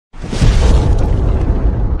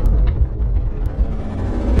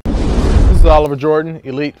Oliver Jordan,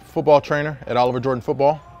 elite football trainer at Oliver Jordan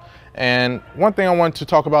Football. And one thing I want to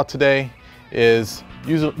talk about today is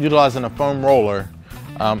utilizing a foam roller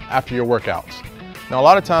after your workouts. Now, a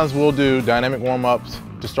lot of times we'll do dynamic warm-ups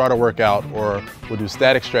to start a workout, or we'll do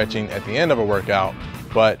static stretching at the end of a workout,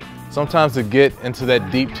 but sometimes to get into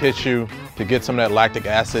that deep tissue, to get some of that lactic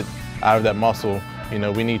acid out of that muscle,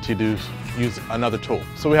 we need to use another tool.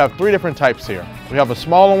 So we have three different types here. We have a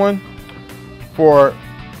smaller one for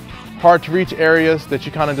hard to reach areas that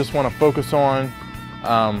you kind of just want to focus on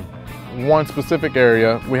one specific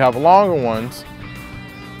area. We have longer ones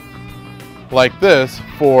like this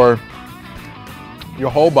for your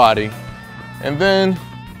whole body. And then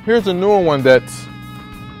here's a newer one that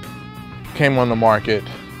came on the market,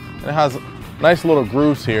 and it has nice little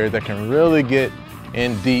grooves here that can really get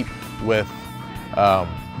in deep with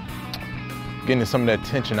getting some of that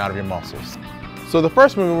tension out of your muscles. So the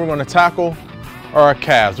first movement we're going to tackle are our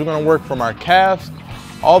calves. We're going to work from our calves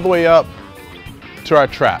all the way up to our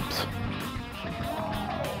traps.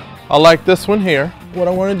 I like this one here. What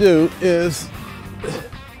I want to do is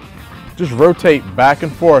just rotate back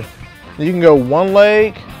and forth. You can go one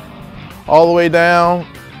leg all the way down,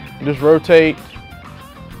 just rotate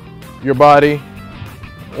your body,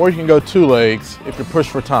 or you can go two legs if you're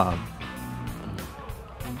pushed for time.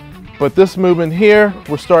 But this movement here,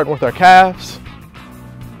 we're starting with our calves.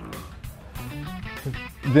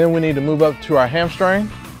 Then we need to move up to our hamstring.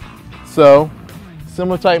 So,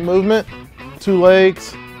 similar type movement, two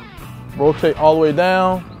legs, rotate all the way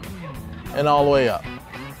down and all the way up.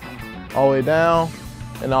 All the way down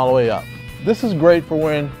and all the way up. This is great for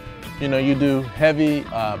when you do heavy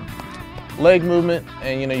leg movement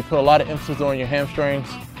and you put a lot of emphasis on your hamstrings.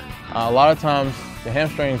 A lot of times the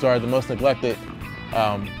hamstrings are the most neglected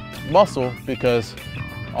muscle because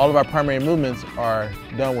all of our primary movements are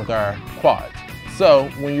done with our quads. So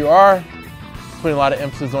when you are putting a lot of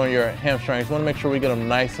emphasis on your hamstrings, you want to make sure we get them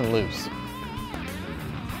nice and loose.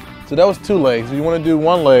 So that was two legs. You want to do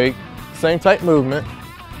one leg, same type movement.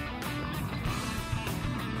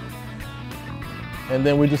 And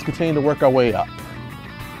then we just continue to work our way up.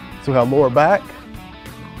 So we have lower back.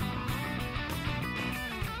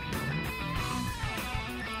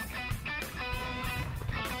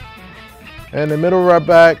 And the middle of our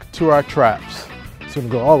back to our traps. So we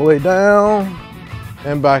go all the way down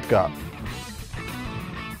and back up.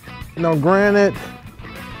 Now granted,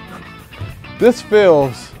 this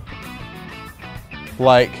feels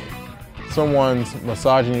like someone's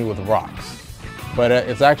massaging you with rocks, but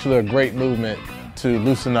it's actually a great movement to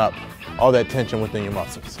loosen up all that tension within your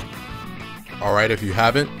muscles. All right, if you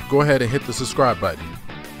haven't, go ahead and hit the subscribe button.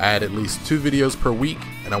 I add at least 2 videos per week,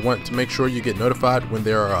 and I want to make sure you get notified when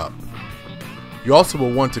they are up. You also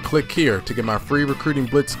will want to click here to get my free Recruiting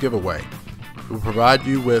Blitz giveaway. It will provide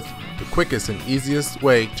you with the quickest and easiest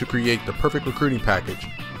way to create the perfect recruiting package,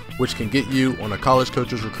 which can get you on a college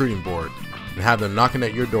coach's recruiting board and have them knocking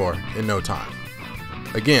at your door in no time.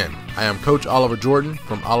 Again, I am Coach Oliver Jordan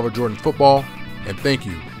from Oliver Jordan Football, and thank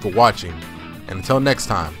you for watching. And until next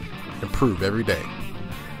time, improve every day.